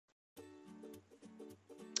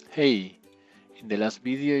Hey, in the last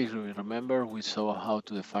video, if you remember, we saw how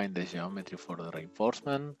to define the geometry for the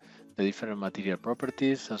reinforcement, the different material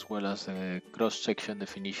properties, as well as the cross-section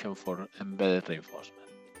definition for embedded reinforcement.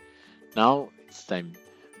 Now it's time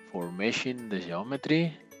for meshing the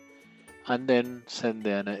geometry and then send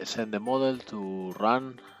the model to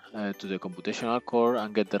run to the computational core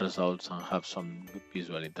and get the results and have some good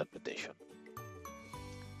visual interpretation.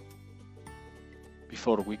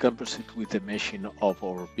 Before we can proceed with the meshing of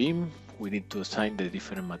our beam, we need to assign the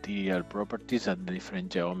different material properties and the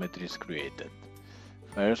different geometries created.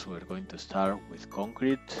 First, we're going to start with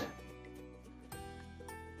concrete.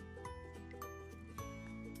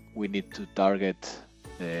 We need to target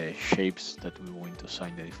the shapes that we want to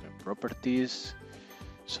assign the different properties.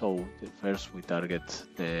 So first we target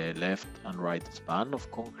the left and right span of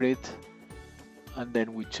concrete, and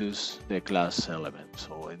then we choose the class element.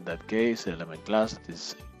 So in that case, the element class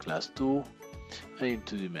is class 2 and in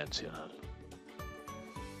 2-dimensional.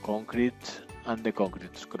 Concrete and the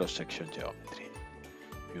concrete cross-section geometry.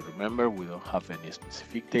 If you remember, we don't have any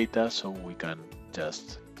specific data, so we can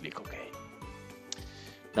just click OK.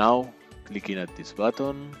 Now, clicking at this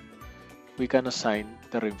button, we can assign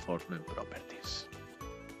the reinforcement properties.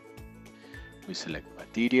 We select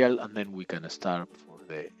material and then we can start for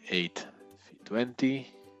the 8F20.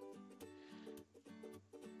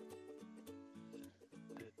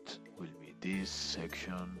 That will be this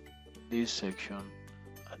section,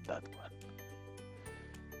 and that one.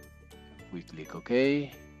 If we click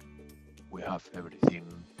OK, we have everything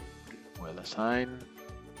well assigned.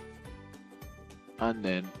 And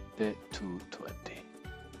then the 220.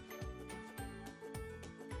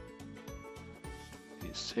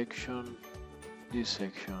 This section,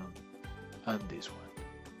 and this one.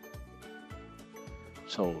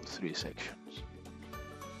 So 3 sections.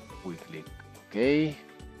 We click OK.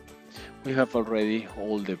 We have already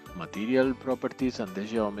all the material properties and the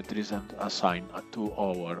geometries and assigned to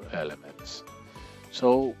our elements.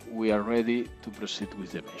 So we are ready to proceed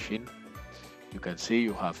with the meshing. You can see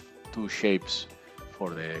you have 2 shapes for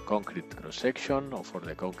the concrete cross-section or for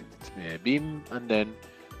the concrete beam, and then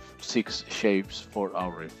 6 shapes for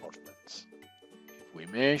our reinforcements. If we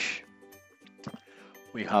mesh,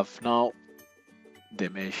 we have now the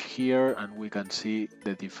mesh here and we can see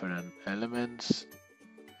the different elements.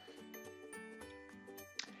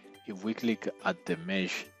 If we click at the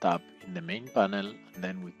mesh tab in the main panel and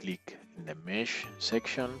then we click in the mesh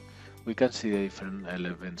section, we can see the different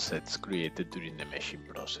element sets created during the meshing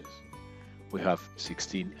process. We have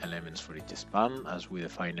 16 elements for each span, as we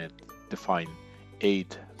define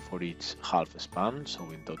 8 for each half span, so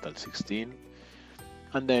in total 16.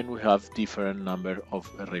 And then we have different number of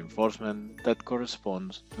reinforcement that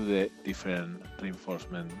corresponds to the different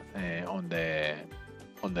reinforcement on the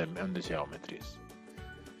geometries.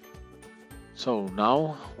 So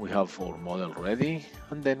now we have our model ready,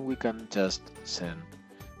 and then we can just send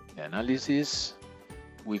the analysis.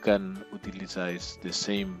 We can utilize the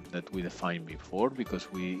same that we defined before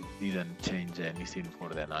because we didn't change anything for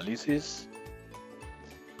the analysis.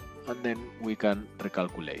 And then we can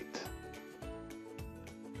recalculate.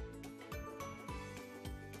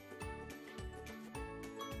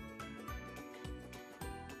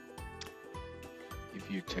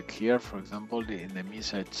 If you check here, for example, in the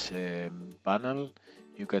message panel,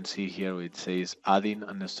 you can see here it says adding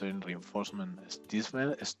and storing reinforcement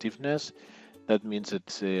stiffness. That means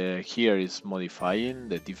that here is modifying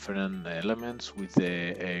the different elements with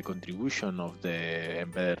the contribution of the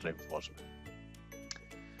embedded reinforcement.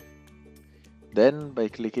 Then by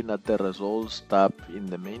clicking at the results tab in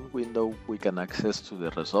the main window, we can access to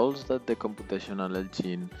the results that the computational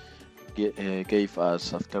engine gave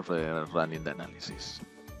us after running the analysis.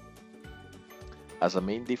 As a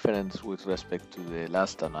main difference with respect to the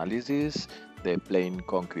last analysis, the plain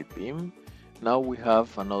concrete beam, now we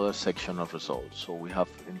have another section of results. So we have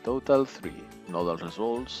in total 3 nodal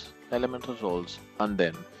results, element results, and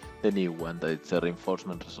then the new one that is the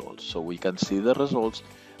reinforcement results. So we can see the results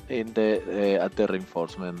in the at the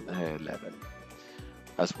reinforcement level.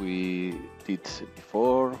 As we did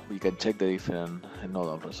before, we can check the different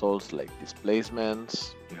nodal results like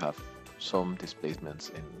displacements. We have some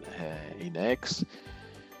displacements in X,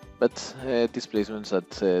 but displacements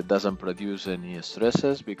that doesn't produce any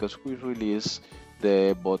stresses because we release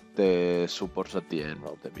both the supports at the end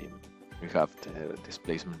of the beam. We have the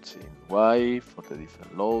displacements in Y for the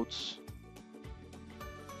different loads.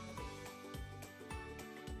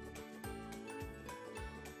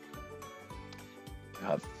 We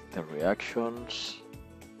have the reactions,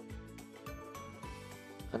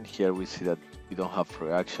 and here we see that we don't have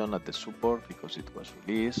reaction at the support because it was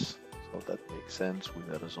released. So that makes sense with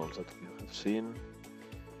the results that we have seen.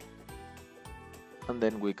 And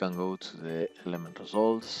then we can go to the element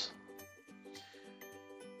results.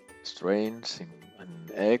 Strains in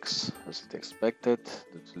X as expected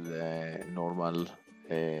due to the normal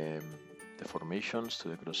deformations to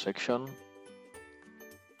the cross section,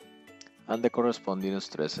 and the corresponding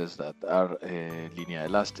stresses that are linear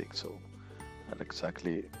elastic, so are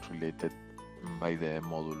exactly related by the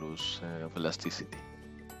modulus of elasticity.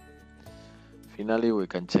 Finally, we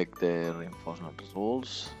can check the reinforcement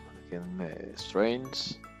results. Again,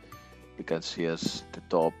 strains. We can see as the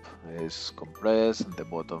top is compressed and the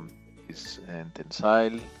bottom is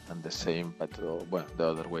tensile, and the same, but well, the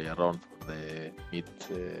other way around for the mid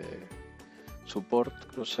support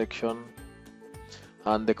cross section,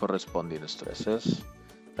 and the corresponding stresses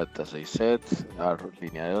that, as I said, are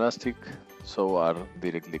linear elastic, so are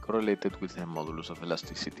directly correlated with the modulus of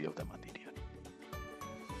elasticity of the material.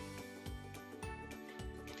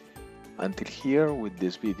 Until here with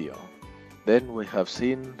this video. Then we have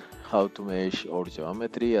seen how to mesh our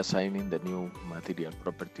geometry, assigning the new material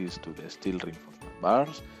properties to the steel reinforcement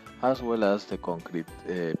bars as well as the concrete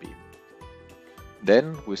beam.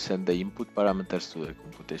 Then we send the input parameters to the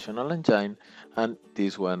computational engine, and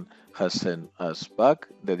this one has sent us back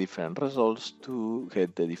the different results to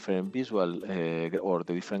get the different visual or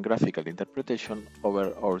the different graphical interpretation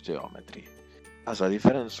over our geometry. As a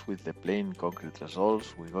difference with the plain concrete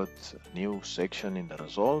results, we got a new section in the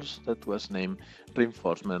results that was named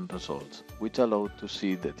reinforcement results, which allowed to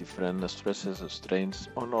see the different stresses and strains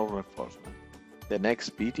on our reinforcement. The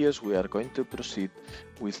next videos we are going to proceed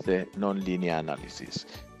with the nonlinear analysis.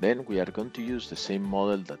 Then we are going to use the same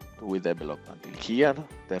model that we developed until here,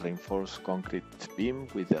 the reinforced concrete beam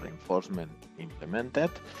with the reinforcement implemented,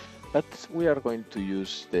 but we are going to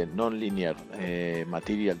use the nonlinear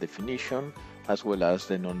material definition as well as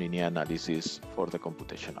the nonlinear analysis for the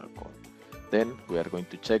computational core. Then we are going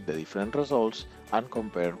to check the different results and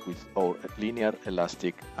compare with our linear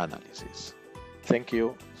elastic analysis. Thank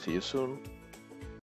you, see you soon.